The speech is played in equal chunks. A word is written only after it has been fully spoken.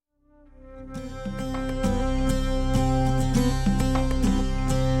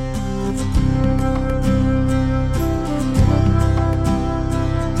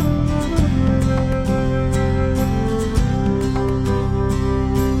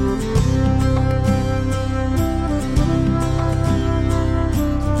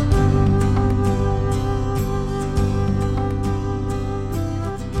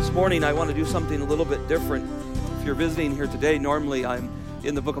morning I want to do something a little bit different. If you're visiting here today, normally I'm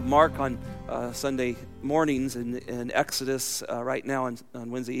in the book of Mark on Sunday mornings and Exodus right now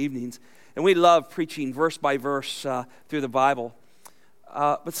on Wednesday evenings. And we love preaching verse by verse through the Bible.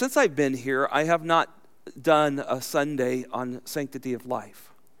 But since I've been here, I have not done a Sunday on sanctity of life.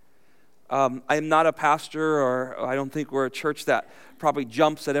 I am not a pastor, or I don't think we're a church that probably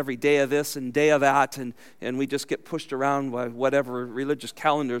jumps at every day of this and day of that, and we just get pushed around by whatever religious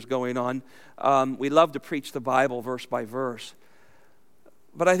calendar is going on. We love to preach the Bible verse by verse.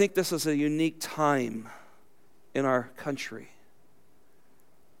 But I think this is a unique time in our country.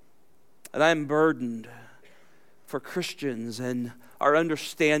 And I'm burdened for Christians and our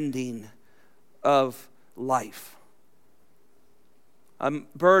understanding of life. I'm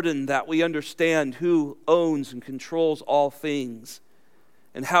burdened that we understand who owns and controls all things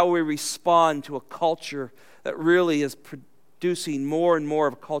and how we respond to a culture that really is producing more and more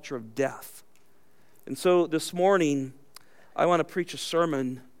of a culture of death. And so this morning, I want to preach a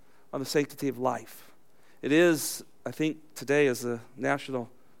sermon on the sanctity of life. It is, I think, today is the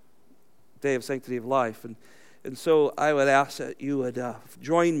National Day of Sanctity of Life. And so I would ask that you would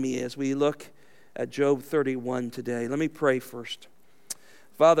join me as we look at Job 31 today. Let me pray first.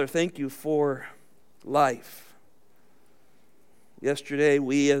 Father, thank you for life. Yesterday,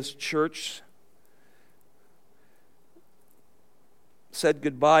 we as church said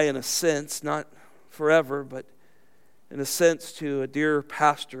goodbye in a sense, not forever, but in a sense to a dear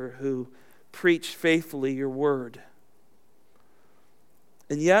pastor who preached faithfully your word.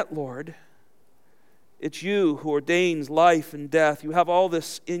 And yet, Lord, it's you who ordains life and death. You have all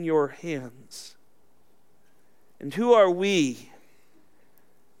this in your hands. And who are we?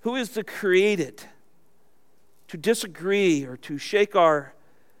 Who is the created to disagree or to shake our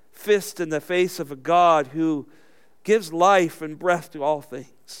fist in the face of a God who gives life and breath to all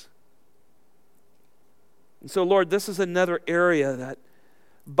things? And so, Lord, this is another area that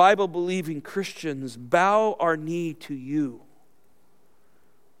Bible-believing Christians bow our knee to you.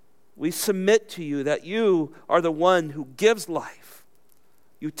 We submit to you that you are the one who gives life.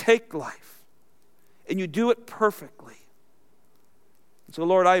 You take life, and you do it perfectly. And so,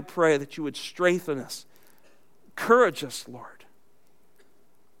 Lord, I pray that you would strengthen us, encourage us, Lord.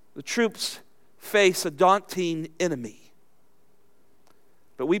 The troops face a daunting enemy.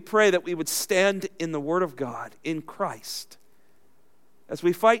 But we pray that we would stand in the Word of God, in Christ. As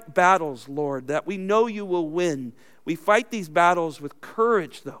we fight battles, Lord, that we know you will win. We fight these battles with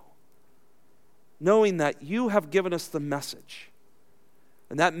courage, though, knowing that you have given us the message.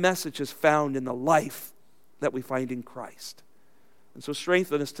 And that message is found in the life that we find in Christ. And so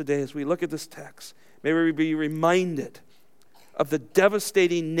strengthen us today as we look at this text. May we be reminded of the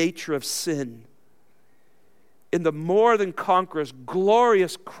devastating nature of sin in the more than conquerors,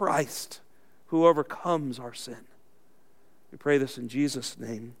 glorious Christ who overcomes our sin. We pray this in Jesus'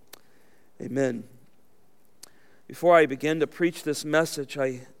 name. Amen. Before I begin to preach this message,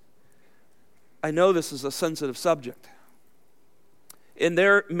 I know this is a sensitive subject. And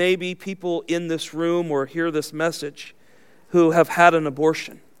there may be people in this room or hear this message who have had an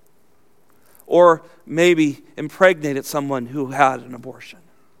abortion, or maybe impregnated someone who had an abortion.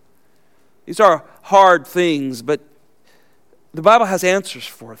 These are hard things, but the Bible has answers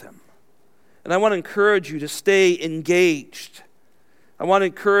for them. And I want to encourage you to stay engaged. I want to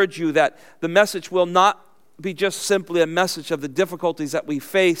encourage you that the message will not be just simply a message of the difficulties that we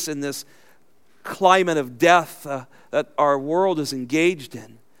face in this climate of death that our world is engaged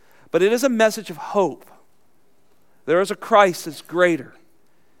in, but it is a message of hope. There is a Christ that's greater.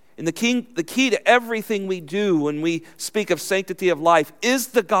 And the key to everything we do when we speak of sanctity of life is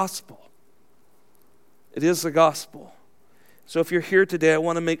the gospel. It is the gospel. So if you're here today, I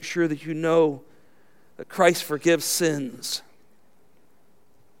want to make sure that you know that Christ forgives sins.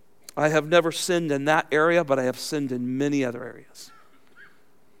 I have never sinned in that area, but I have sinned in many other areas.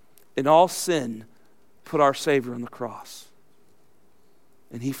 In all sin, put our Savior on the cross.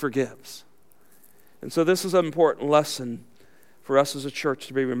 And He forgives. And so this is an important lesson for us as a church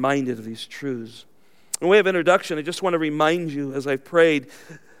to be reminded of these truths. In way of introduction, I just want to remind you, as I've prayed,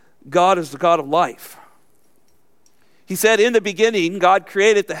 God is the God of life. He said, in the beginning, God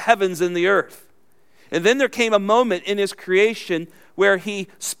created the heavens and the earth. And then there came a moment in His creation where He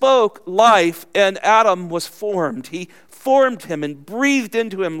spoke life and Adam was formed. He formed him and breathed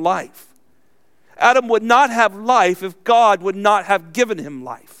into him life. Adam would not have life if God would not have given him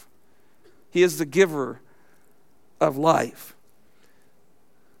life. He is the giver of life.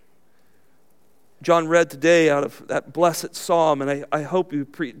 John read today out of that blessed psalm, and I hope you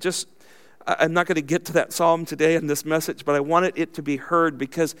just I'm not going to get to that psalm today in this message, but I wanted it to be heard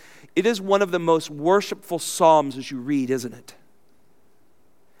because it is one of the most worshipful psalms as you read, isn't it?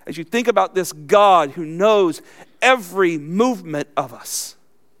 As you think about this God who knows every movement of us,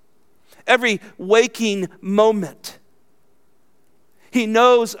 every waking moment. He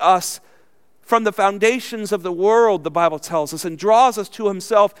knows us from the foundations of the world, the Bible tells us, and draws us to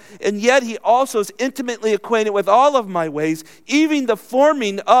himself. And yet he also is intimately acquainted with all of my ways, even the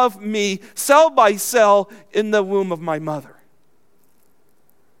forming of me cell by cell in the womb of my mother.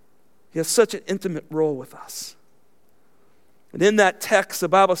 He has such an intimate role with us. And in that text, the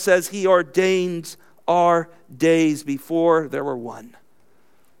Bible says he ordains our days before there were one.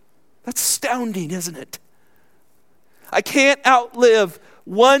 That's astounding, isn't it? I can't outlive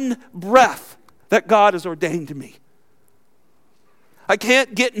one breath that God has ordained to me. I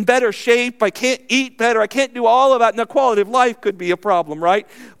can't get in better shape. I can't eat better. I can't do all of that. And the quality of life could be a problem, right?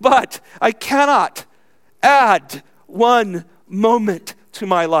 But I cannot add one moment to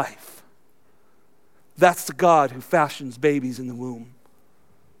my life. That's the God who fashions babies in the womb.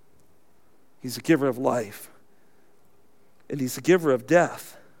 He's the giver of life. And he's the giver of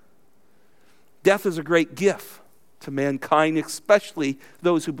death. Death is a great gift to mankind, especially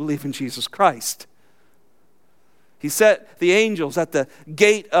those who believe in Jesus Christ. He set the angels at the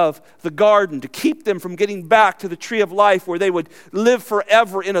gate of the garden to keep them from getting back to the tree of life where they would live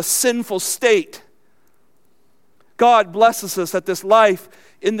forever in a sinful state. God blesses us that this life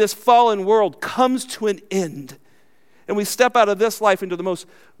in this fallen world comes to an end. And we step out of this life into the most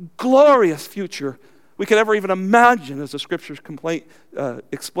glorious future we could ever even imagine as the Scriptures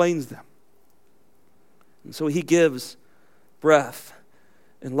explains them. And so he gives breath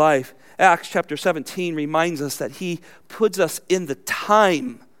and life. Acts chapter 17 reminds us that he puts us in the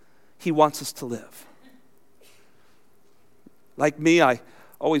time he wants us to live. Like me, I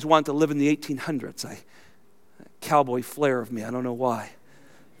always wanted to live in the 1800s. Cowboy flair of me, I don't know why.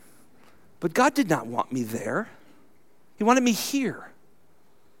 But God did not want me there. He wanted me here.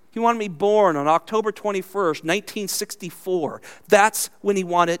 He wanted me born on October 21st, 1964. That's when he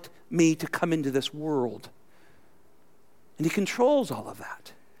wanted me to come into this world. And he controls all of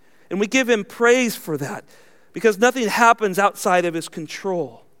that. And we give him praise for that because nothing happens outside of his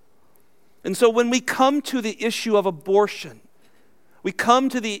control. And so when we come to the issue of abortion, we come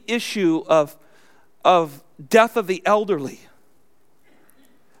to the issue of death of the elderly,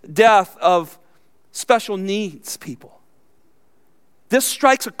 death of special needs people. This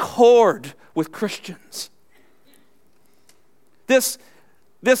strikes a chord with Christians. This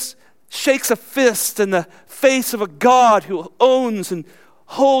shakes a fist in the face of a God who owns and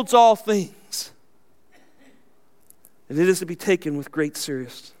holds all things. And it is to be taken with great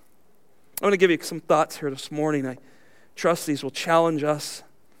seriousness. I want to give you some thoughts here this morning. I trust these will challenge us,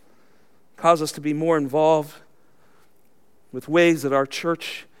 cause us to be more involved with ways that our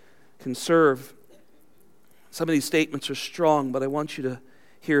church can serve. Some of these statements are strong, but I want you to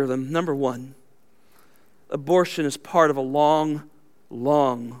hear them. Number one, abortion is part of a long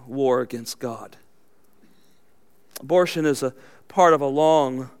war against God. Abortion is a part of a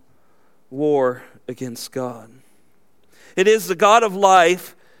long war against God. It is the God of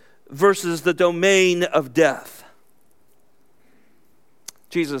life versus the domain of death.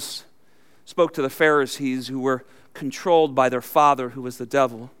 Jesus spoke to the Pharisees who were controlled by their father, who was the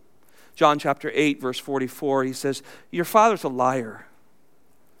devil. John chapter 8, verse 44, he says, your father's a liar,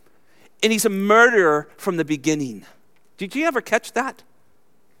 and he's a murderer from the beginning. Did you ever catch that?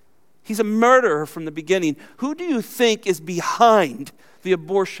 He's a murderer from the beginning. Who do you think is behind the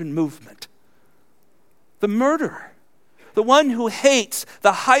abortion movement? The murderer. The one who hates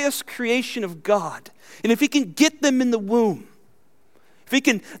the highest creation of God. And if he can get them in the womb, if he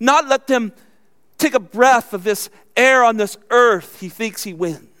can not let them take a breath of this air on this earth, he thinks he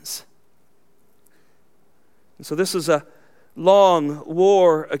wins. And so this is a long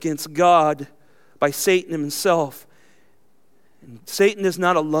war against God by Satan himself. And Satan is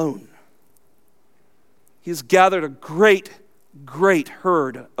not alone. He has gathered a great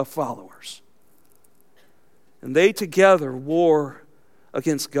herd of followers. And they together war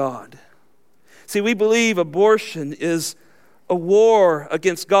against God. See, we believe abortion is a war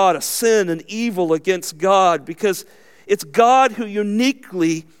against God, a sin and evil against God, because it's God who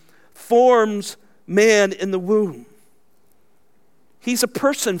uniquely forms man in the womb. He's a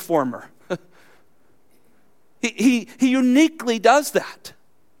person former. He uniquely does that.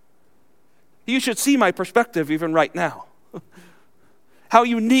 You should see my perspective even right now. How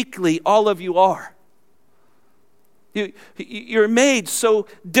uniquely all of you are. You're made so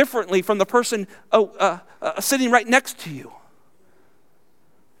differently from the person sitting right next to you.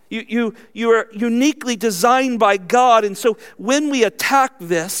 You are uniquely designed by God. And so when we attack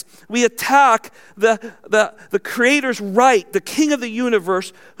this, we attack the Creator's right, the King of the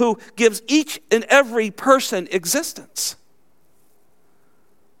universe, who gives each and every person existence.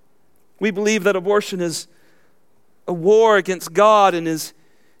 We believe that abortion is a war against God and is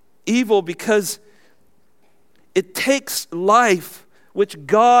evil because it takes life which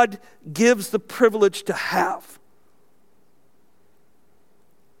God gives the privilege to have.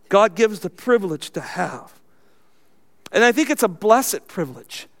 God gives the privilege to have. And I think it's a blessed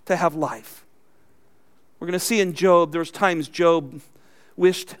privilege to have life. We're going to see in Job, there's times Job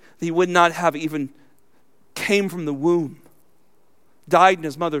wished that he would not have even came from the womb. Died in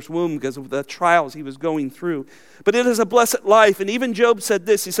his mother's womb because of the trials he was going through. But it is a blessed life. And even Job said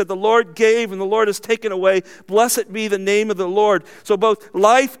this. He said, the Lord gave and the Lord has taken away. Blessed be the name of the Lord. So both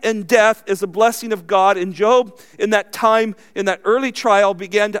life and death is a blessing of God. And Job, in that time, in that early trial,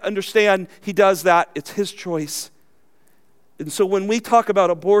 began to understand he does that. It's his choice. And so when we talk about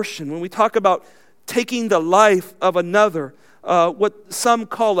abortion, when we talk about taking the life of another, what some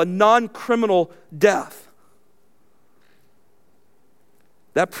call a non-criminal death,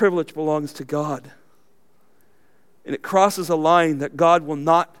 that privilege belongs to God. And it crosses a line that God will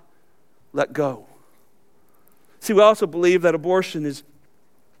not let go. See, we also believe that abortion is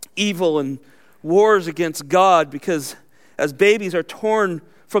evil and wars against God because as babies are torn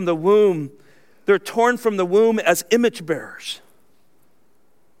from the womb, they're torn from the womb as image bearers.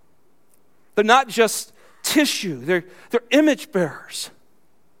 They're not just tissue, they're image bearers.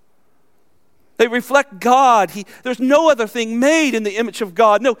 They reflect God. There's no other thing made in the image of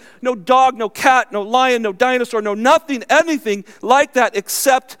God. No dog, no cat, no lion, no dinosaur, no nothing, anything like that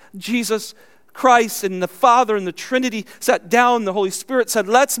except Jesus Christ. And the Father and the Trinity sat down. The Holy Spirit said,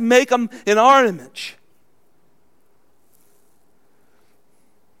 let's make them in our image.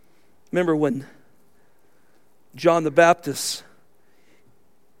 Remember when John the Baptist,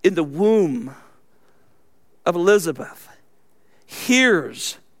 in the womb of Elizabeth,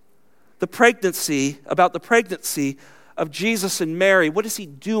 hears about the pregnancy of Jesus and Mary. What does he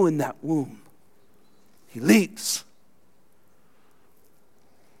do in that womb? He leaps.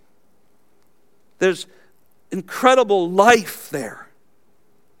 There's incredible life there.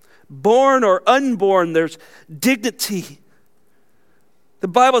 Born or unborn, there's dignity. The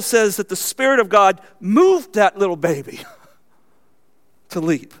Bible says that the Spirit of God moved that little baby to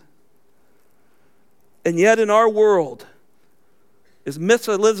leap. And yet in our world, as Miss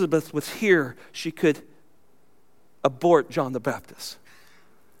Elizabeth was here, she could abort John the Baptist.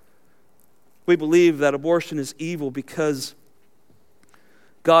 We believe that abortion is evil because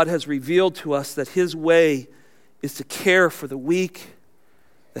God has revealed to us that his way is to care for the weak,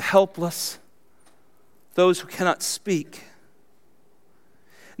 the helpless, those who cannot speak.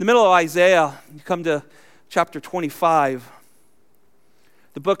 In the middle of Isaiah, you come to chapter 25.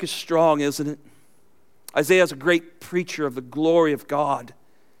 The book is strong, isn't it? Isaiah is a great preacher of the glory of God.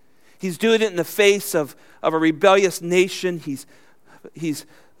 He's doing it in the face of a rebellious nation. He's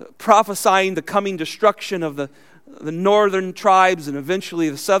prophesying the coming destruction of the northern tribes and eventually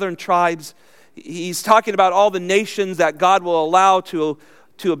the southern tribes. He's talking about all the nations that God will allow to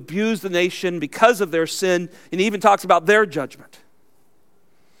abuse the nation because of their sin, and he even talks about their judgment.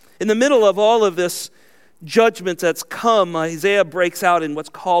 In the middle of all of this judgment that's come, Isaiah breaks out in what's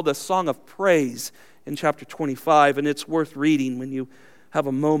called a song of praise in chapter 25, and it's worth reading when you have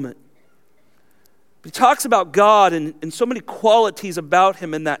a moment. He talks about God and so many qualities about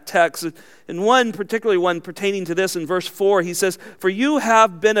him in that text. And one, particularly one pertaining to this in verse 4, he says, "For you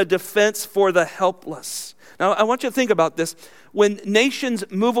have been a defense for the helpless." Now, I want you to think about this. When nations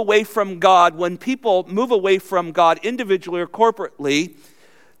move away from God, when people move away from God individually or corporately,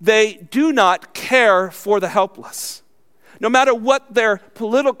 they do not care for the helpless. No matter what their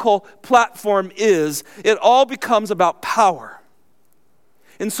political platform is, it all becomes about power.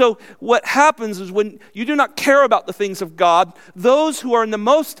 And so what happens is when you do not care about the things of God, those who are in the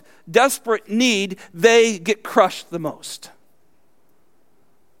most desperate need, they get crushed the most.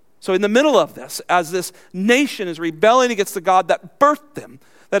 So in the middle of this, as this nation is rebelling against the God that birthed them,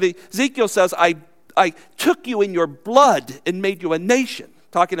 that Ezekiel says, I took you in your blood and made you a nation,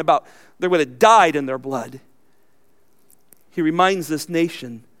 talking about they would have died in their blood. He reminds this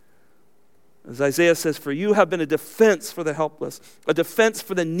nation, as Isaiah says, "For you have been a defense for the helpless, a defense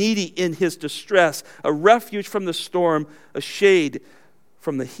for the needy in his distress, a refuge from the storm, a shade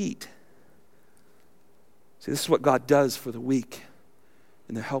from the heat." See, this is what God does for the weak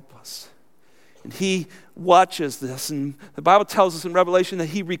and the helpless. And he watches this, and the Bible tells us in Revelation that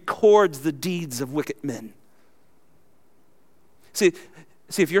he records the deeds of wicked men. See,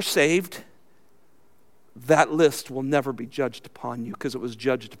 See, if you're saved, that list will never be judged upon you because it was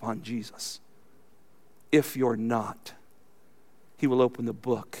judged upon Jesus. If you're not, he will open the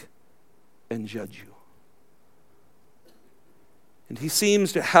book and judge you. And he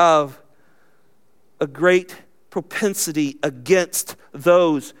seems to have a great propensity against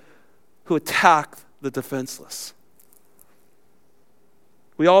those who attack the defenseless.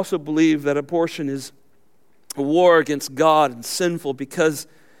 We also believe that abortion is a war against God and sinful because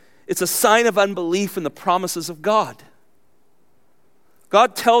it's a sign of unbelief in the promises of God.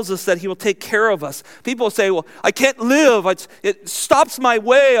 God tells us that he will take care of us. People say, well, I can't live. It stops my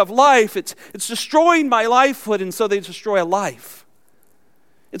way of life. It's destroying my lifehood, and so they destroy a life.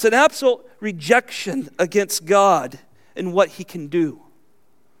 It's an absolute rejection against God and what he can do.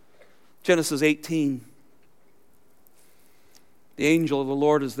 Genesis 18. The angel of the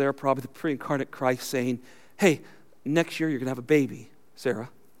Lord is there, probably the pre-incarnate Christ, saying, hey, next year you're going to have a baby, Sarah.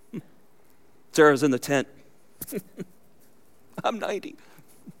 Sarah's in the tent. I'm 90.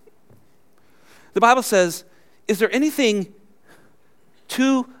 The Bible says, is there anything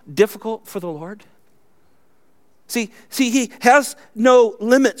too difficult for the Lord? See, he has no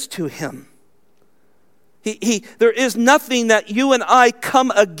limits to him. There is nothing that you and I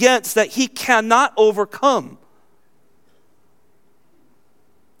come against that he cannot overcome.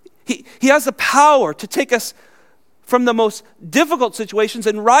 He has the power to take us from the most difficult situations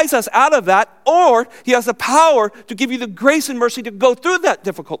and rise us out of that, or he has the power to give you the grace and mercy to go through that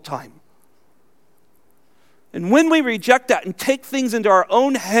difficult time. And when we reject that and take things into our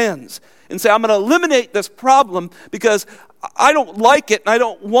own hands and say, I'm going to eliminate this problem because I don't like it and I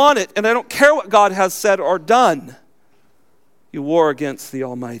don't want it and I don't care what God has said or done, you war against the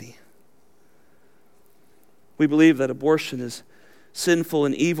Almighty. We believe that abortion is sinful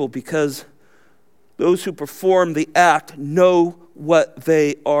and evil because those who perform the act know what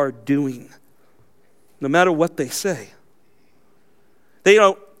they are doing, no matter what they say. They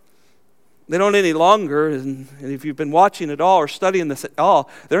don't any longer, and if you've been watching it all or studying this at all,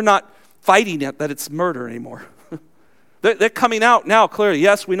 they're not fighting it that it's murder anymore. They're coming out now clearly.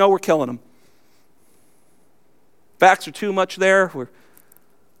 Yes, we know we're killing them. Facts are too much there. We're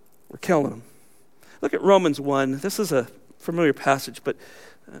killing them. Look at Romans 1. This is a familiar passage, but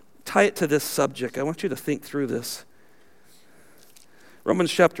tie it to this subject. I want you to think through this.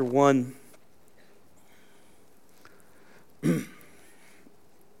 Romans chapter 1.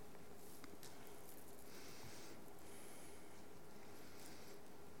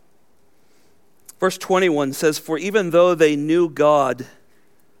 Verse 21 says, for even though they knew God,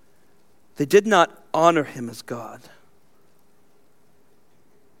 they did not honor him as God.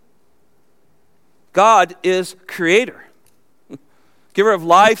 God is creator, giver of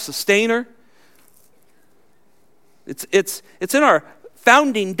life, sustainer. It's in our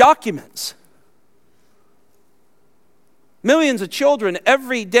founding documents. Millions of children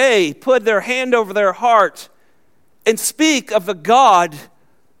every day put their hand over their heart and speak of the God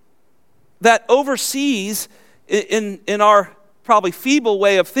that oversees, in our probably feeble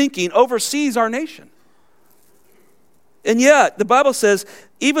way of thinking, oversees our nation. And yet, the Bible says,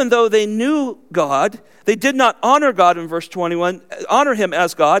 even though they knew God, they did not honor God in verse 21, honor him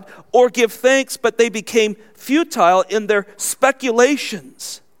as God, or give thanks, but they became futile in their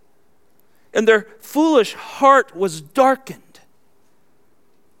speculations. And their foolish heart was darkened.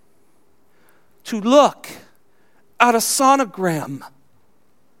 To look at a sonogram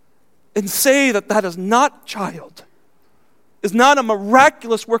and say that is not child is not a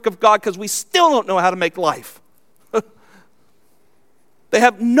miraculous work of God because we still don't know how to make life. They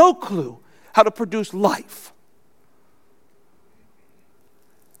have no clue how to produce life.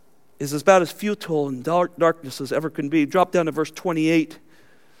 Is about as futile and darkness as ever can be. Drop down to verse 28.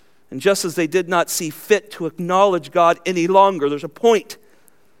 And just as they did not see fit to acknowledge God any longer, there's a point.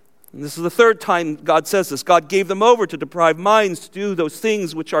 And this is the third time God says this. God gave them over to deprived minds to do those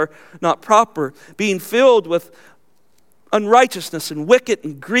things which are not proper, being filled with unrighteousness and wicked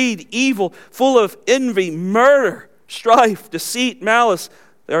and greed, evil, full of envy, murder, strife, deceit, malice.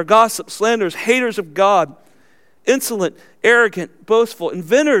 They are gossips, slanderers, haters of God, insolent, arrogant, boastful,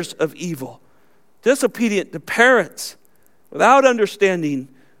 inventors of evil, disobedient to parents, without understanding,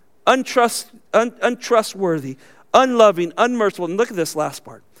 untrustworthy, unloving, unmerciful. And look at this last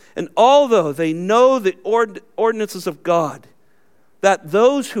part. And although they know the ordinances of God, that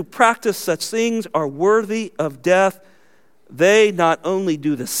those who practice such things are worthy of death, they not only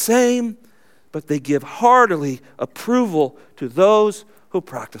do the same, but they give heartily approval to those who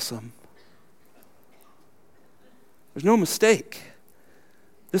practice them. There's no mistake.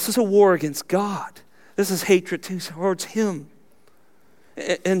 This is a war against God. This is hatred towards him.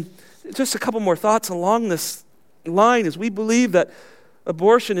 And just a couple more thoughts along this line is we believe that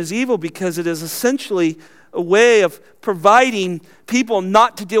abortion is evil because it is essentially a way of providing people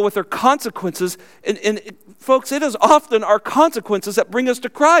not to deal with their consequences. And folks, it is often our consequences that bring us to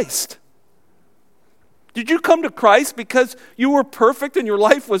Christ. Did you come to Christ because you were perfect and your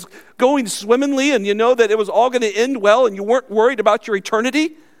life was going swimmingly and you know that it was all going to end well and you weren't worried about your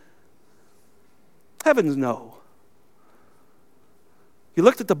eternity? Heavens no. You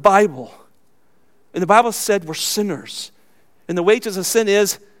looked at the Bible, and the Bible said we're sinners. And the wages of sin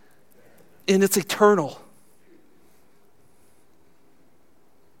is, and it's eternal.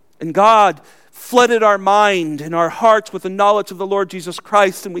 And God flooded our mind and our hearts with the knowledge of the Lord Jesus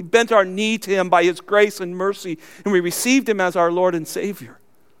Christ, and we bent our knee to Him by His grace and mercy, and we received Him as our Lord and Savior.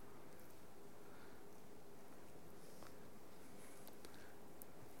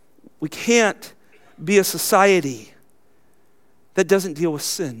 We can't be a society that doesn't deal with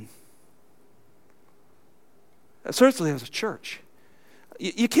sin. Certainly as a church.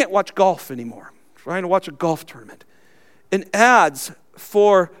 You can't watch golf anymore. Trying to watch a golf tournament. And ads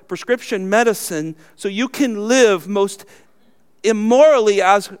for prescription medicine so you can live most immorally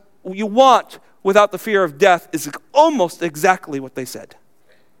as you want without the fear of death is almost exactly what they said.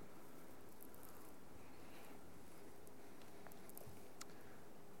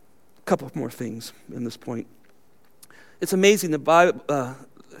 A couple more things in this point. It's amazing the Bible.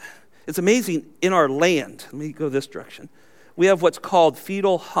 It's amazing in our land. Let me go this direction. We have what's called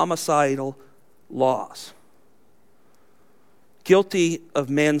fetal homicidal laws. Guilty of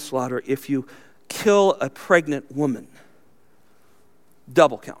manslaughter if you kill a pregnant woman.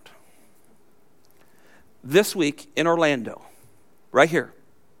 Double count. This week in Orlando, right here,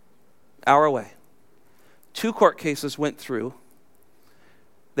 hour away, 2 court cases went through.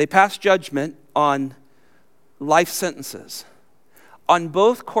 They passed judgment on life sentences. On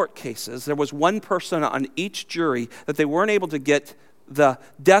both court cases, there was one person on each jury that they weren't able to get the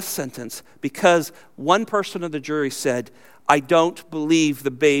death sentence because one person of the jury said, I don't believe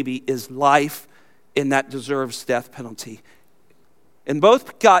the baby is life and that deserves death penalty. And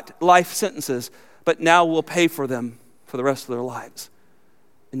both got life sentences, but now we'll pay for them for the rest of their lives.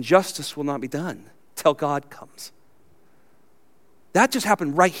 And justice will not be done till God comes. That just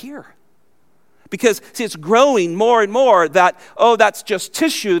happened right here. Because, see, it's growing more and more that, oh, that's just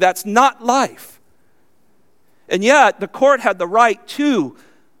tissue, that's not life. And yet, the court had the right to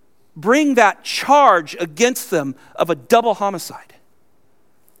bring that charge against them of a double homicide.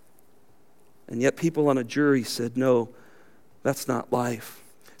 And yet, people on a jury said, no, that's not life.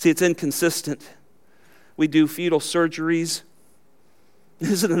 See, it's inconsistent. We do fetal surgeries.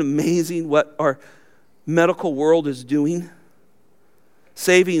 Isn't it amazing what our medical world is doing?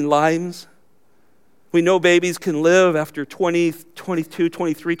 Saving lives. We know babies can live after 20, 22,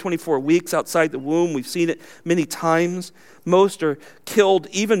 23, 24 weeks outside the womb. We've seen it many times. Most are killed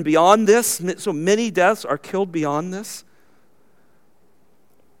even beyond this. So many deaths are killed beyond this.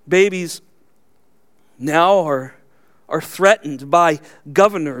 Babies now are threatened by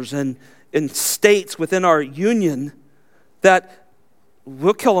governors and states within our union that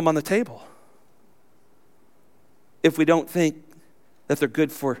we'll kill them on the table if we don't think that they're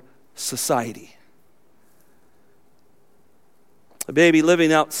good for society. A baby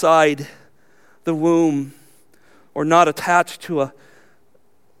living outside the womb or not attached to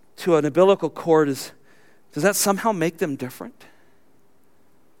an umbilical cord, does that somehow make them different?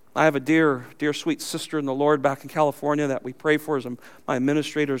 I have a dear sweet sister in the Lord back in California that we pray for as my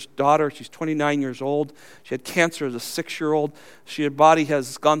administrator's daughter. She's 29 years old. She had cancer as a 6-year-old. Her body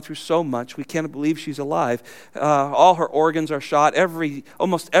has gone through so much. We can't believe she's alive. All her organs are shot.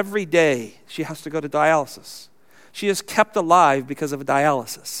 Almost every day she has to go to dialysis. She is kept alive because of a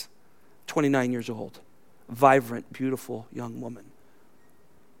dialysis. 29 years old. Vibrant, beautiful young woman.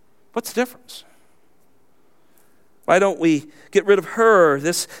 What's the difference? Why don't we get rid of her?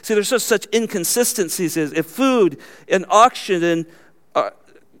 There's just such inconsistencies. If food and oxygen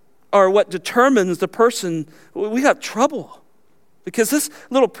are what determines the person, we have trouble. Because this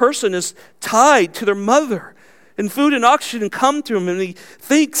little person is tied to their mother. And food and oxygen come to him, and he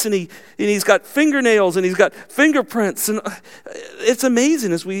thinks, and he's got fingernails, and he's got fingerprints. And it's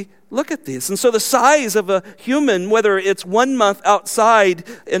amazing as we look at this. And so the size of a human, whether it's 1 month outside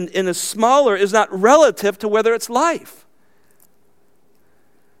and is smaller, is not relative to whether it's life.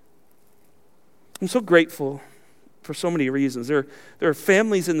 I'm so grateful for so many reasons. There are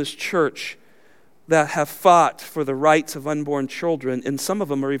families in this church that have fought for the rights of unborn children, and some of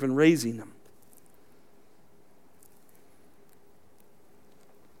them are even raising them.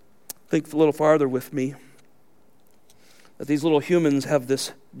 Think a little farther with me. that these little humans have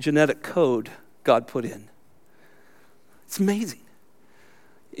this genetic code God put in. It's amazing.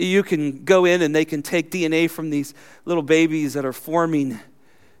 You can go in and they can take DNA from these little babies that are forming,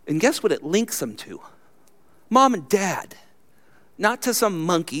 and guess what it links them to? Mom and dad. Not to some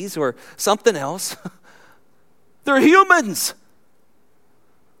monkeys or something else. They're humans.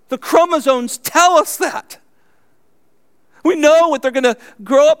 The chromosomes tell us that. We know what they're going to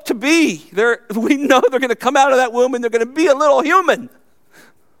grow up to be. We know they're going to come out of that womb and they're going to be a little human.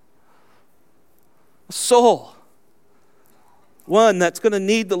 A soul. One that's going to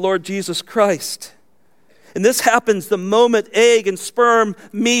need the Lord Jesus Christ. And this happens the moment egg and sperm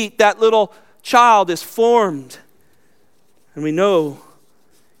meet, that little child is formed. And we know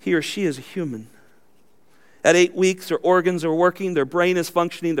he or she is a human. At 8 weeks, their organs are working, their brain is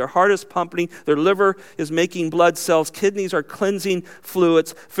functioning, their heart is pumping, their liver is making blood cells, kidneys are cleansing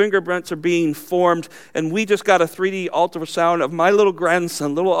fluids, fingerprints are being formed, and we just got a 3D ultrasound of my little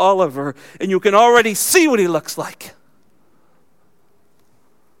grandson, little Oliver, and you can already see what he looks like.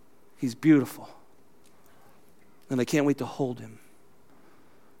 He's beautiful. And I can't wait to hold him.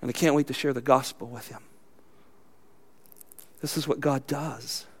 And I can't wait to share the gospel with him. This is what God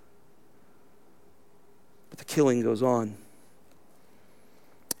does. But the killing goes on.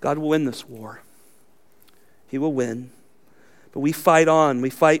 God will win this war. He will win. But we fight on. We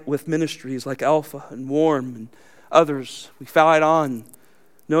fight with ministries like Alpha and Warm and others. We fight on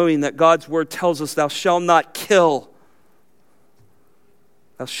knowing that God's word tells us, thou shalt not kill.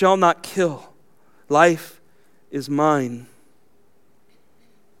 Thou shalt not kill. Life is mine.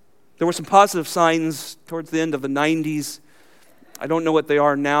 There were some positive signs towards the end of the 90s. I don't know what they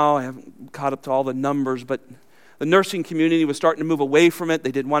are now. I haven't caught up to all the numbers, but the nursing community was starting to move away from it.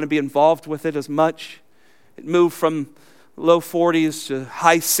 They didn't want to be involved with it as much. It moved from low 40s to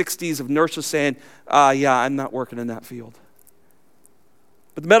high 60s of nurses saying, yeah, I'm not working in that field.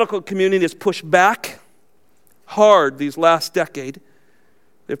 But the medical community has pushed back hard these last decade.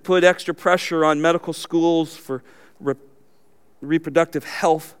 They've put extra pressure on medical schools for reproductive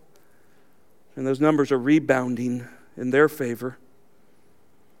health, and those numbers are rebounding in their favor.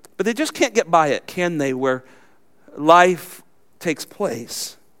 But they just can't get by it, can they, where life takes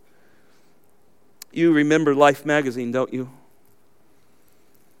place? You remember Life magazine, don't you?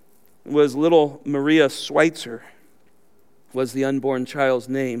 It was little Maria Schweitzer was the unborn child's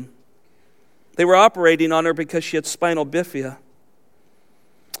name. They were operating on her because she had spinal bifida.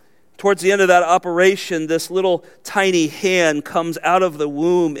 Towards the end of that operation, this little tiny hand comes out of the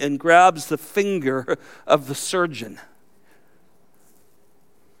womb and grabs the finger of the surgeon.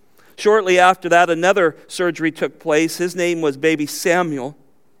 Shortly after that, another surgery took place. His name was baby Samuel.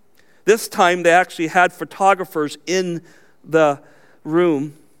 This time, they actually had photographers in the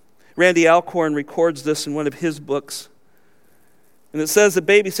room. Randy Alcorn records this in one of his books. And it says that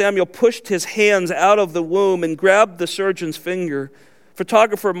baby Samuel pushed his hands out of the womb and grabbed the surgeon's finger.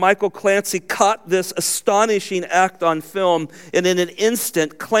 Photographer Michael Clancy caught this astonishing act on film, and in an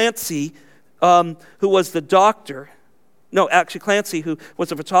instant, Clancy, who was the doctor, Clancy, who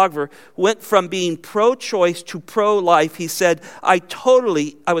was a photographer, went from being pro-choice to pro-life. He said, I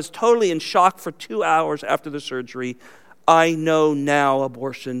was totally in shock for 2 hours after the surgery. I know now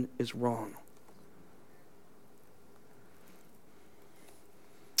abortion is wrong.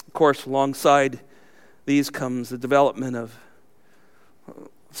 Of course, alongside these comes the development of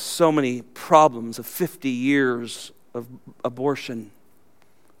so many problems of 50 years of abortion.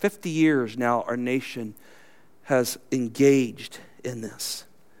 50 years now our nation has engaged in this.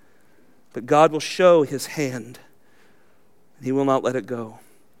 But God will show his hand, and he will not let it go.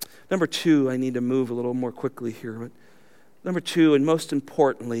 Number 2, I need to move a little more quickly here. But number 2, and most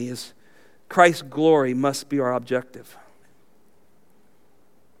importantly, is Christ's glory must be our objective.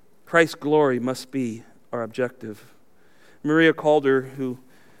 Christ's glory must be our objective. Maria Calder, who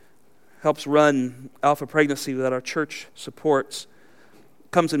helps run Alpha Pregnancy that our church supports,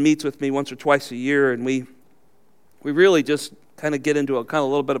 comes and meets with me once or twice a year, and we really just kind of get into a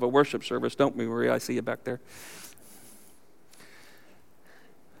little bit of a worship service, don't we, Maria? I see you back there.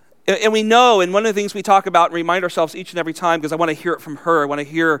 And we know, and one of the things we talk about and remind ourselves each and every time, because I want to hear it from her, I want to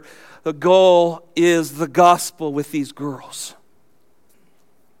hear the goal is the gospel with these girls.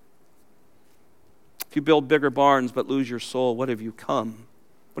 If you build bigger barns but lose your soul, what have you come?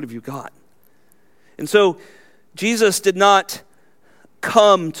 What have you got? And so Jesus did not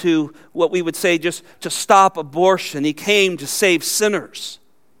come to what we would say just to stop abortion. He came to save sinners.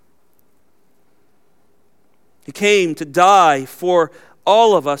 He came to die for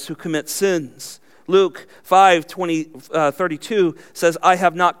all of us who commit sins. Luke 5:32 says, I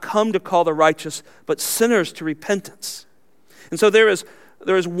have not come to call the righteous, but sinners to repentance. And so there is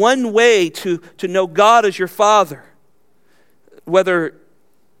one way to know God as your Father, whether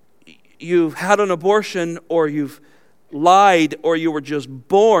you've had an abortion or you've lied or you were just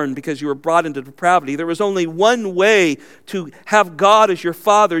born because you were brought into depravity. There is only one way to have God as your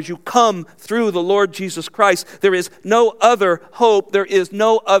Father, as you come through the Lord Jesus Christ. There is no other hope. There is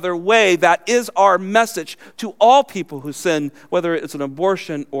no other way. That is our message to all people who sin, whether it's an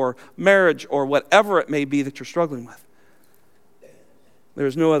abortion or marriage or whatever it may be that you're struggling with. There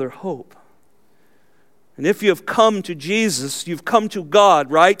is no other hope. And if you have come to Jesus, you've come to God,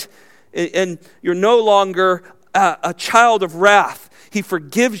 right? And you're no longer a child of wrath. He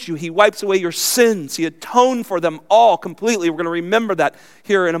forgives you. He wipes away your sins. He atoned for them all completely. We're going to remember that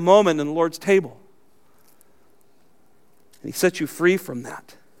here in a moment in the Lord's table. And He sets you free from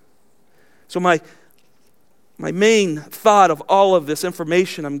that. So my main thought of all of this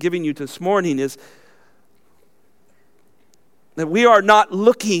information I'm giving you this morning is that we are not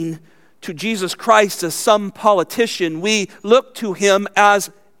looking to Jesus Christ as some politician. We look to Him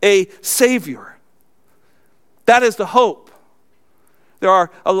as a Savior. That is the hope. There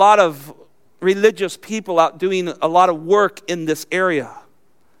are a lot of religious people out doing a lot of work in this area.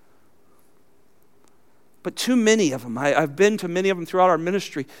 But too many of them, I've been to many of them throughout our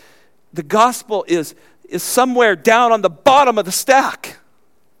ministry, the gospel is somewhere down on the bottom of the stack.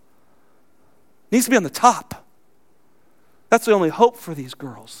 It needs to be on the top. That's the only hope for these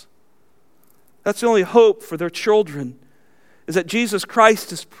girls. That's the only hope for their children, is that Jesus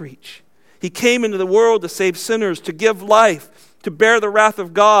Christ is preached. He came into the world to save sinners, to give life, to bear the wrath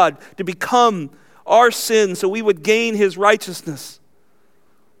of God, to become our sin so we would gain His righteousness.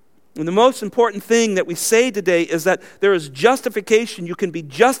 And the most important thing that we say today is that there is justification. You can be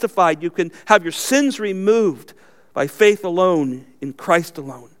justified. You can have your sins removed by faith alone, in Christ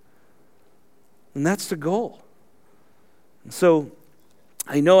alone. And that's the goal. And so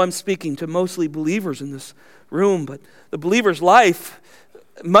I know I'm speaking to mostly believers in this room, but the believer's life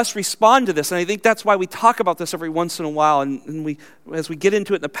must respond to this. And I think that's why we talk about this every once in a while. And we, as we get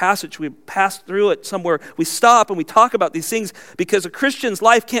into it in the passage, we pass through it somewhere. We stop and we talk about these things because a Christian's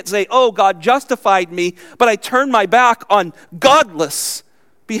life can't say, oh, God justified me, but I turn my back on godless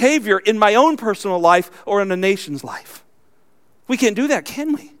behavior in my own personal life or in a nation's life. We can't do that,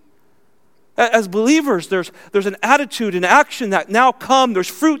 can we? As believers, there's an attitude and action that now come. There's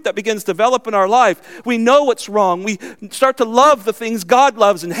fruit that begins to develop in our life. We know what's wrong. We start to love the things God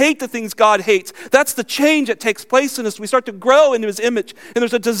loves and hate the things God hates. That's the change that takes place in us. We start to grow into His image. And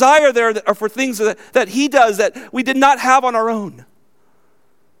there's a desire there for things that He does that we did not have on our own.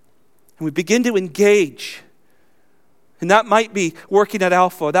 And we begin to engage. And that might be working at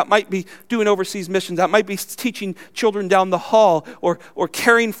Alpha. That might be doing overseas missions. That might be teaching children down the hall or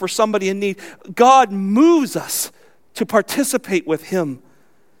caring for somebody in need. God moves us to participate with Him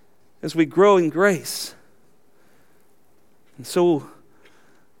as we grow in grace. And so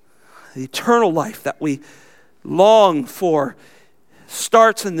the eternal life that we long for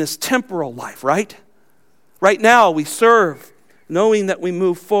starts in this temporal life, right? Right now we serve knowing that we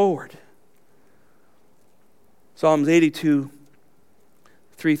move forward. Psalms 82,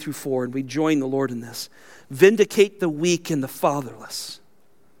 3 through 4, and we join the Lord in this. Vindicate the weak and the fatherless.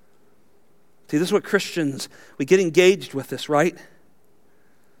 See, this is what Christians, we get engaged with this, right?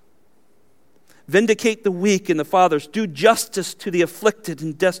 Vindicate the weak and the fathers. Do justice to the afflicted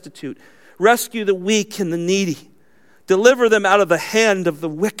and destitute. Rescue the weak and the needy. Deliver them out of the hand of the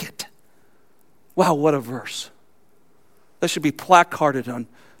wicked. Wow, what a verse. That should be placarded on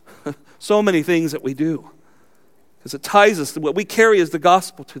so many things that we do. Because it ties us to what we carry as the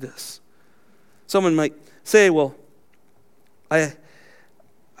gospel to this. Someone might say, well, I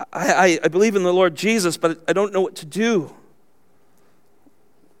believe in the Lord Jesus, but I don't know what to do.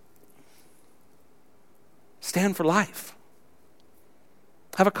 Stand for life.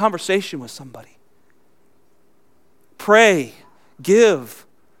 Have a conversation with somebody. Pray, give,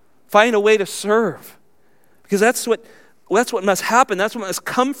 find a way to serve. Because that's what must happen. That's what must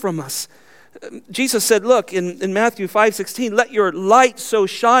come from us. Jesus said, look, in Matthew 5:16, let your light so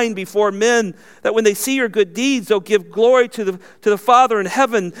shine before men that when they see your good deeds, they'll give glory to the Father in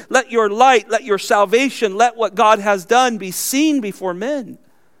heaven. Let your light, let your salvation, let what God has done be seen before men.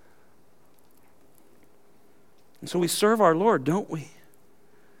 And so we serve our Lord, don't we?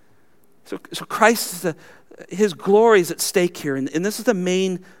 So Christ, His glory is at stake here, and this is the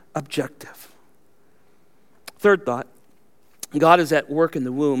main objective. Third thought. God is at work in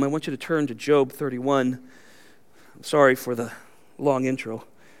the womb. I want you to turn to Job 31. I'm sorry for the long intro.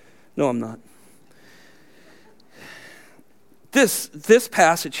 No, I'm not. This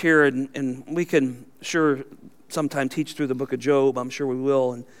passage here, and we can sure sometime teach through the book of Job. I'm sure we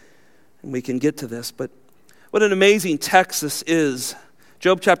will, and we can get to this. But what an amazing text this is.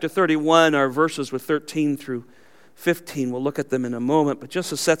 Job chapter 31, our verses were 13 through 15. We'll look at them in a moment. But just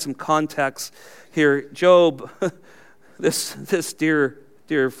to set some context here, Job, this dear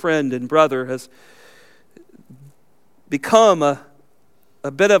friend and brother, has become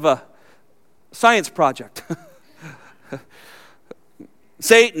a bit of a science project.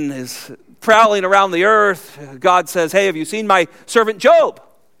 Satan is prowling around the earth. God says, hey, have you seen my servant Job?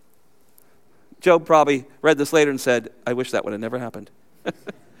 Job probably read this later and said, I wish that would have never happened.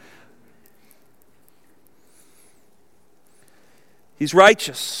 He's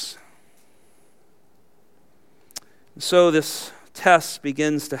righteous. So this test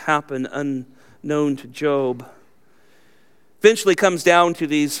begins to happen unknown to Job. Eventually comes down to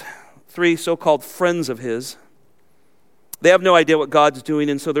these three so-called friends of his. They have no idea what God's doing,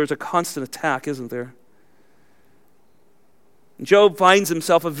 and so there's a constant attack, isn't there? Job finds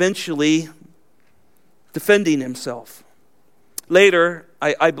himself eventually defending himself. Later,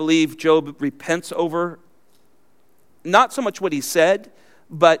 I believe Job repents over not so much what he said,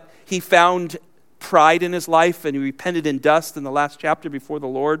 but he found pride in his life, and he repented in dust in the last chapter before the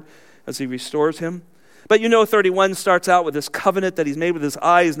Lord as he restores him. But 31 starts out with this covenant that he's made with his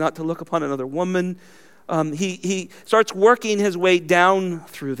eyes not to look upon another woman. He starts working his way down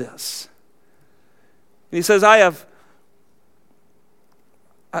through this. And he says, I've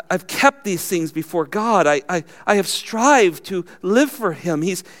kept these things before God. I have strived to live for him.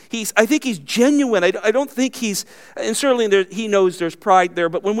 I think he's genuine. I don't think he's, and certainly he knows there's pride there,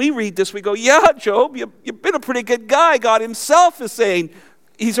 but when we read this, we go, yeah, Job, you've been a pretty good guy. God himself is saying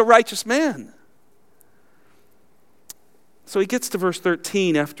he's a righteous man. So he gets to verse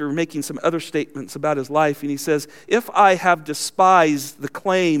 13 after making some other statements about his life, and he says, if I have despised the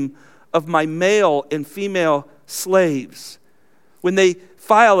claim of my male and female slaves, when they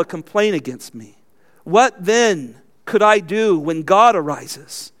file a complaint against me, what then could I do when God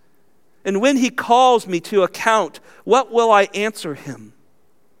arises? And when he calls me to account, what will I answer him?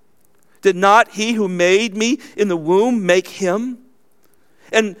 Did not he who made me in the womb make him?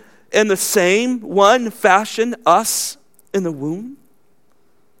 And the same one fashion us in the womb?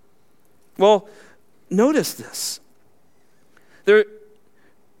 Well, notice this.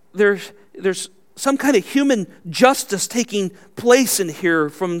 There's some kind of human justice taking place in here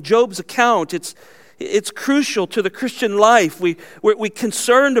from Job's account. It's crucial to the Christian life. We're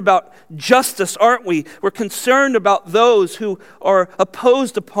concerned about justice, aren't we? We're concerned about those who are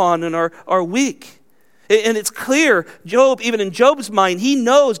opposed upon and are weak. And it's clear, Job, even in Job's mind, he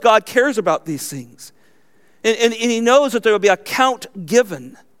knows God cares about these things. And he knows that there will be account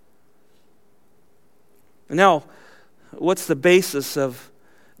given. Now, what's the basis of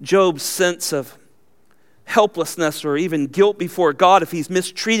Job's sense of helplessness or even guilt before God if he's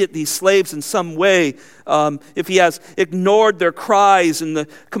mistreated these slaves in some way, if he has ignored their cries and the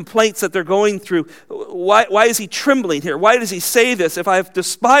complaints that they're going through? Why is he trembling here? Why does he say this? If I have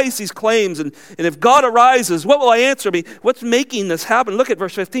despised these claims and if God arises, what will I answer me? What's making this happen? Look at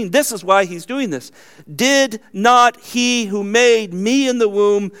verse 15. This is why he's doing this. Did not he who made me in the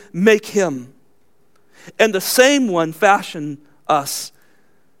womb make him? And the same one fashioned us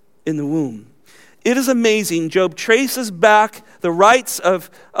in the womb. It is amazing. Job traces back the rights of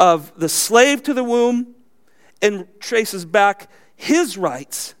the slave to the womb and traces back his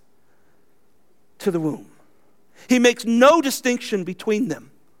rights to the womb. He makes no distinction between them.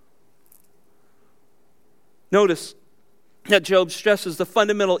 Notice that Job stresses the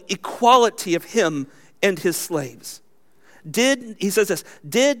fundamental equality of him and his slaves. He says this,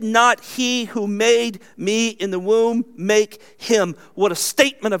 did not he who made me in the womb make him? What a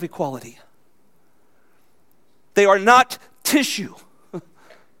statement of equality. They are not tissue.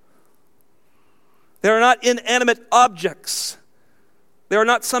 They are not inanimate objects. They are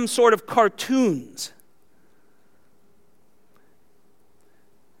not some sort of cartoons.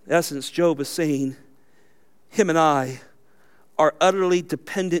 In essence, Job is saying, him and I are utterly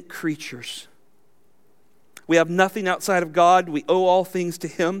dependent creatures. We have nothing outside of God. We owe all things to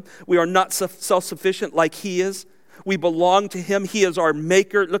him. We are not self-sufficient like he is. We belong to him. He is our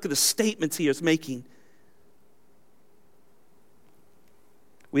maker. Look at the statements he is making.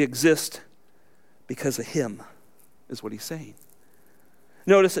 We exist because of him, is what he's saying.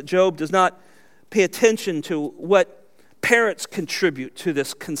 Notice that Job does not pay attention to what parents contribute to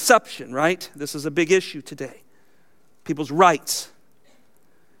this conception, right? This is a big issue today. People's rights.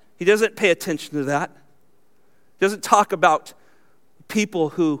 He doesn't pay attention to that. He doesn't talk about people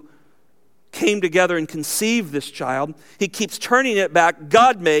who came together and conceived this child. He keeps turning it back.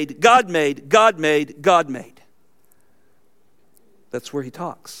 God made, God made, God made, God made. That's where he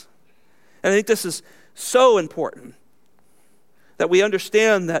talks. And I think this is so important that we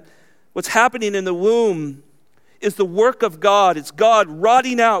understand that what's happening in the womb is the work of God. It's God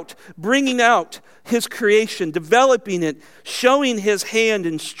rotting out, bringing out his creation, developing it, showing his hand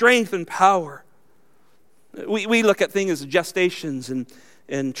and strength and power. We look at things as gestations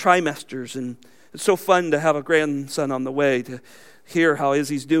and trimesters, and it's so fun to have a grandson on the way to hear how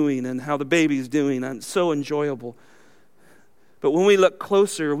Izzy's doing and how the baby's doing, and it's so enjoyable. But when we look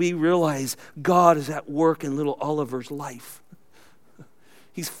closer, we realize God is at work in little Oliver's life.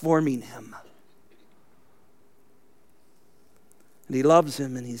 He's forming him. And he loves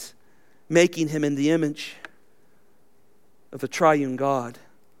him, and he's making him in the image of the triune God.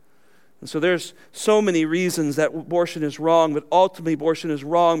 And so there's so many reasons that abortion is wrong, but ultimately abortion is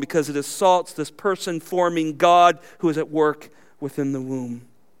wrong because it assaults this person-forming God who is at work within the womb.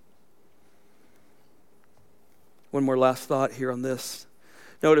 One more last thought here on this.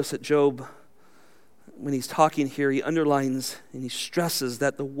 Notice that Job, when he's talking here, he underlines and he stresses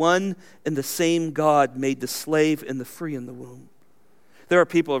that the one and the same God made the slave and the free in the womb. There are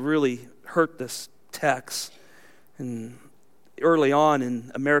people who really hurt this text. And early on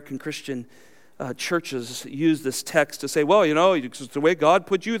in American Christian churches use this text to say, well, you know, it's the way God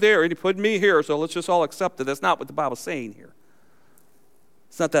put you there and he put me here, so let's just all accept it. That's not what the Bible's saying here.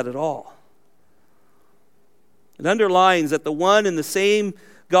 It's not that at all. It underlines that the one and the same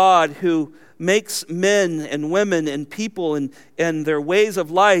God who makes men and women and people and their ways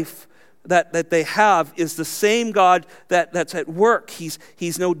of life that they have is the same God that's at work.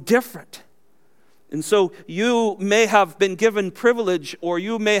 He's no different. And so you may have been given privilege, or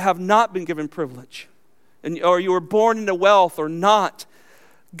you may have not been given privilege, or you were born into wealth or not.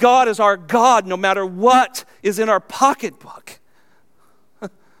 God is our God no matter what is in our pocketbook.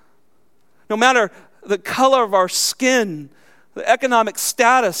 No matter the color of our skin, the economic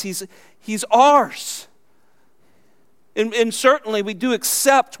status, he's ours. And certainly we do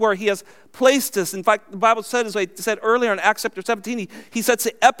accept where he has placed us. In fact, the Bible said, as I said earlier in Acts chapter 17, he sets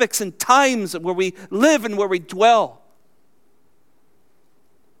the epochs and times where we live and where we dwell.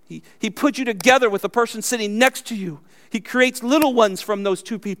 He put you together with the person sitting next to you. He creates little ones from those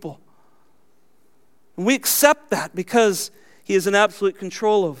two people. And we accept that because he is in absolute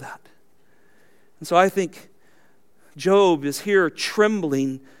control of that. And so I think Job is here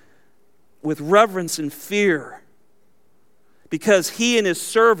trembling with reverence and fear because he and his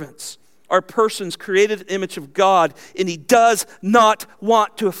servants are persons created in the image of God, and he does not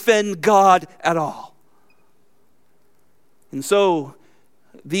want to offend God at all. And so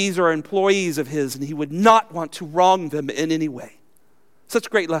these are employees of his, and he would not want to wrong them in any way. Such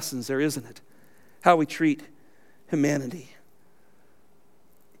great lessons there, isn't it? How we treat humanity.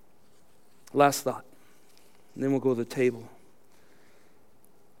 Last thought, and then we'll go to the table.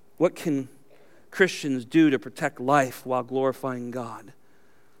 What can Christians do to protect life while glorifying God?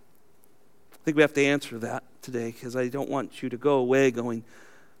 I think we have to answer that today, because I don't want you to go away going,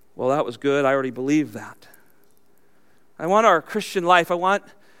 well, that was good, I already believe that. I want our Christian life, I want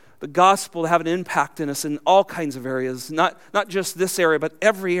the gospel to have an impact in us in all kinds of areas, not just this area, but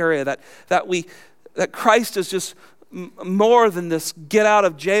every area, that Christ is just more than this get out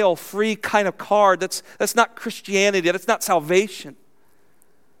of jail free kind of card. That's not Christianity. That's not salvation.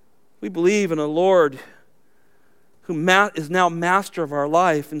 We believe in a Lord who is now master of our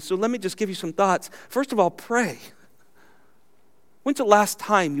life. And so let me just give you some thoughts. First of all, pray. When's the last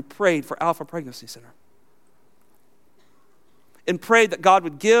time you prayed for Alpha Pregnancy Center? And prayed that God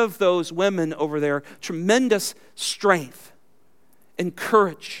would give those women over there tremendous strength and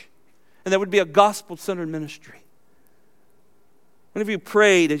courage, and there would be a gospel-centered ministry. When have you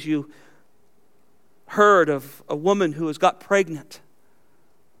prayed as you heard of a woman who has got pregnant?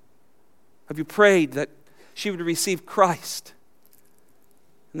 Have you prayed that she would receive Christ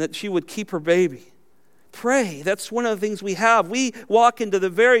and that she would keep her baby? Pray. That's one of the things we have. We walk into the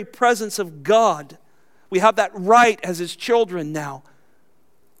very presence of God. We have that right as his children now.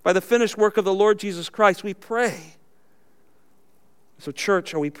 By the finished work of the Lord Jesus Christ, we pray. So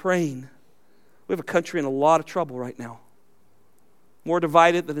church, are we praying? We have a country in a lot of trouble right now. More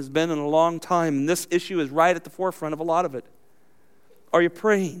divided than has been in a long time. And this issue is right at the forefront of a lot of it. Are you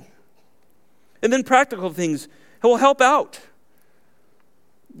praying? And then practical things will help out.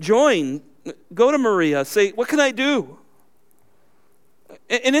 Join. Go to Maria. Say, what can I do?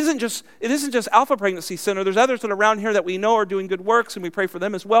 It isn't just Alpha Pregnancy Center. There's others that are around here that we know are doing good works, and we pray for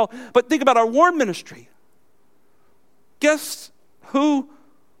them as well. But think about our Warren ministry. Guess who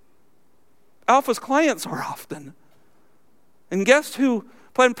Alpha's clients are often? And guess who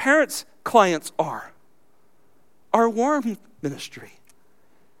Planned Parent's clients are? Our Warren ministry.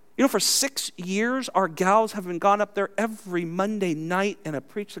 You know, for 6 years, our gals have gone up there every Monday night and have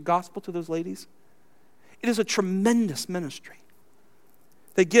preached the gospel to those ladies. It is a tremendous ministry.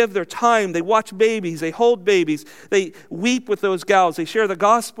 They give their time, they watch babies, they hold babies, they weep with those gals, they share the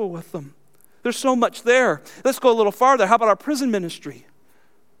gospel with them. There's so much there. Let's go a little farther. How about our prison ministry?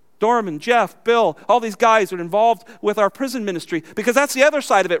 Dorman, Jeff, Bill, all these guys are involved with our prison ministry because that's the other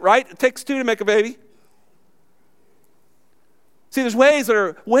side of it, right? It takes two to make a baby. See, there's ways that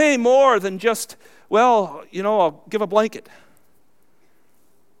are way more than just, well, I'll give a blanket.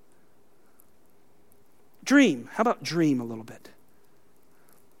 Dream. How about dream a little bit?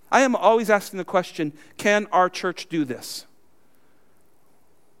 I am always asking the question, can our church do this?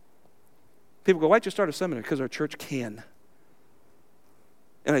 People go, why'd you start a seminary? Because our church can.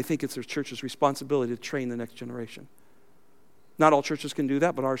 And I think it's our church's responsibility to train the next generation. Not all churches can do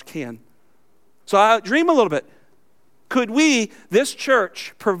that, but ours can. So I dream a little bit. Could we, this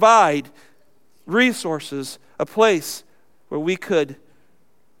church, provide resources, a place where we could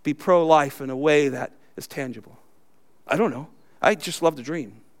be pro-life in a way that is tangible? I don't know. I just love to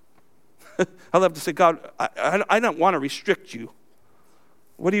dream. I love to say, God, I don't want to restrict you.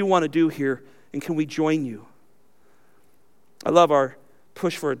 What do you want to do here? And can we join you? I love our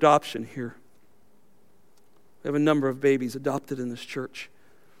push for adoption here. We have a number of babies adopted in this church.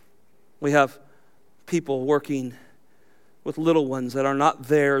 We have people working with little ones that are not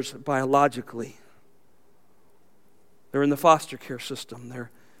theirs biologically. They're in the foster care system.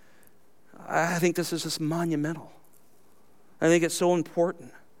 I think this is just monumental. I think it's so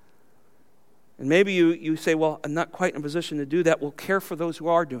important. And maybe you say, well, I'm not quite in a position to do that. We'll care for those who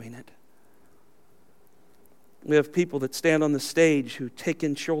are doing it. We have people that stand on the stage who take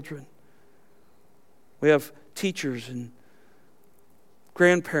in children. We have teachers and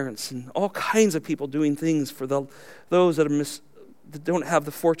grandparents and all kinds of people doing things for those that don't have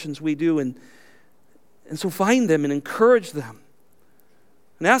the fortunes we do. And so find them and encourage them.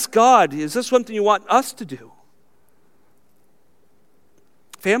 And ask God, is this something you want us to do?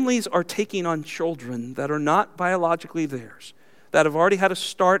 Families are taking on children that are not biologically theirs, that have already had a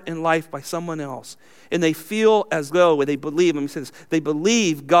start in life by someone else. And they feel as though, and they believe, let me say this, they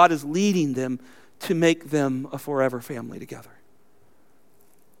believe God is leading them to make them a forever family together.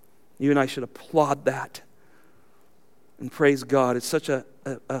 You and I should applaud that and praise God. It's such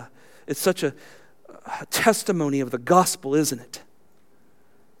a testimony of the gospel, isn't it?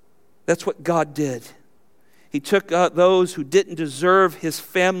 That's what God did. He took those who didn't deserve his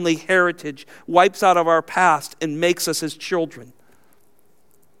family heritage, wipes out of our past, and makes us his children.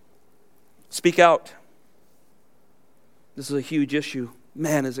 Speak out. This is a huge issue.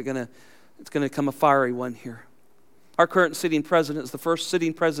 Man, it's going to become a fiery one here. Our current sitting president is the first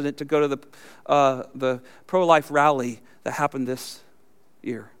sitting president to go to the pro-life rally that happened this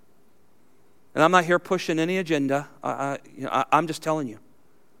year. And I'm not here pushing any agenda. I'm just telling you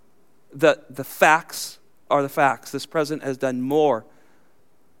that the facts are the facts. This president has done more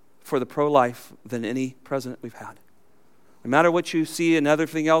for the pro-life than any president we've had. No matter what you see and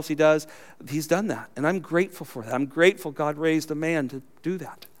everything else he does, he's done that. And I'm grateful for that. I'm grateful God raised a man to do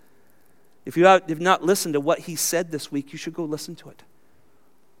that. If you have not listened to what he said this week, you should go listen to it.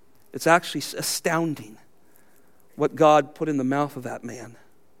 It's actually astounding what God put in the mouth of that man.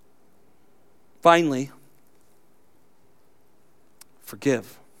 Finally,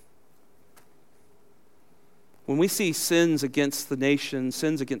 forgive. When we see sins against the nation,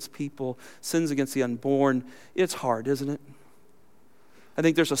 sins against people, sins against the unborn, it's hard, isn't it? I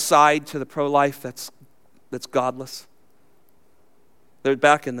think there's a side to the pro-life that's godless.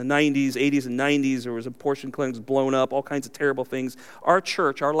 Back in the 90s, 80s and 90s, there was abortion clinics blown up, all kinds of terrible things. Our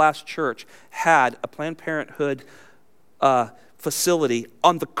church, our last church, had a Planned Parenthood facility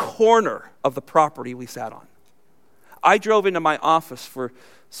on the corner of the property we sat on. I drove into my office for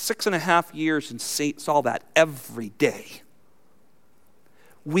 6.5 years and saw that every day.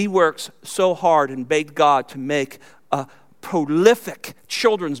 We worked so hard and begged God to make a prolific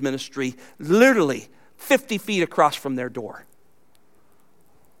children's ministry literally 50 feet across from their door.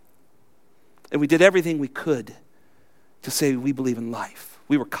 And we did everything we could to say we believe in life.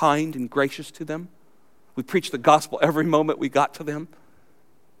 We were kind and gracious to them. We preached the gospel every moment we got to them.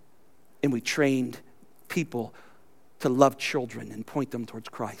 And we trained people to love children and point them towards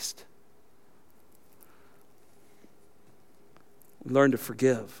Christ. We learned to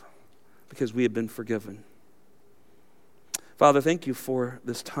forgive because we have been forgiven. Father, thank you for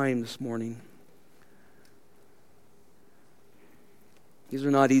this time this morning. These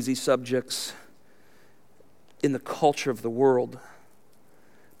are not easy subjects in the culture of the world,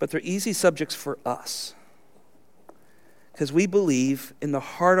 but they're easy subjects for us. because we believe in the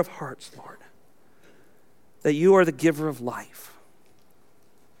heart of hearts, Lord, that you are the giver of life.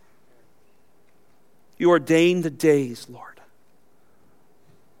 You ordained the days, Lord.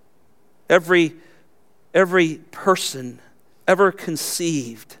 Every person ever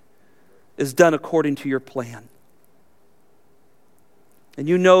conceived is done according to your plan. And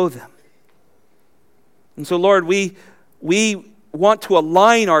you know them. And so, Lord, we want to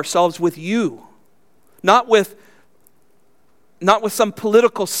align ourselves with you, not with some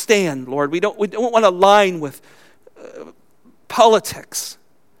political stand, Lord. We don't want to align with politics.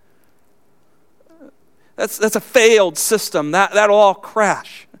 That's a failed system. That'll all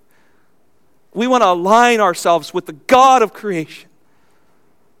crash. We want to align ourselves with the God of creation,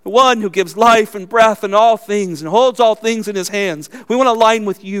 the one who gives life and breath and all things and holds all things in his hands. We want to align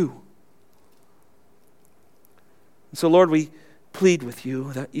with you. And so, Lord, we plead with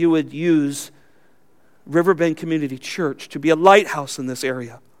you that you would use Riverbend Community Church to be a lighthouse in this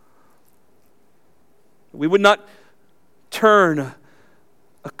area. We would not turn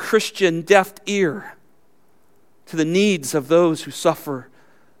a Christian deaf ear to the needs of those who suffer,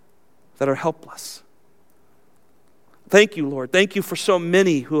 that are helpless. Thank you, Lord. Thank you for so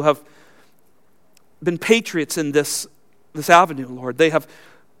many who have been patriots in this avenue, Lord. They have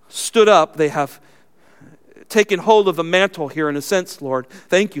stood up. They have taken hold of the mantle here in a sense, Lord.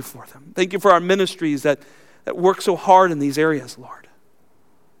 Thank you for them. Thank you for our ministries that work so hard in these areas, Lord.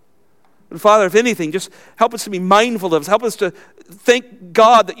 But Father, if anything, just help us to be mindful of us. Help us to thank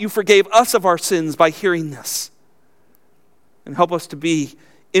God that you forgave us of our sins by hearing this. And help us to be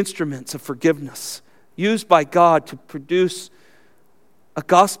instruments of forgiveness, used by God to produce a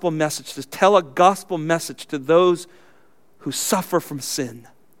gospel message, to tell a gospel message to those who suffer from sin.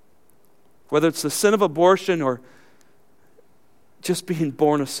 Whether it's the sin of abortion or just being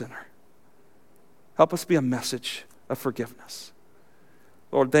born a sinner. Help us be a message of forgiveness.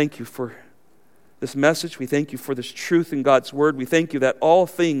 Lord, thank you for this message. We thank you for this truth in God's word. We thank you that all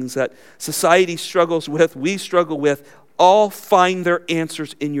things that society struggles with, we struggle with, all find their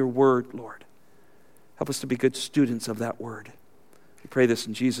answers in your word, Lord. Help us to be good students of that word. We pray this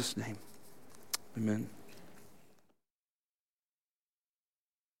in Jesus' name. Amen.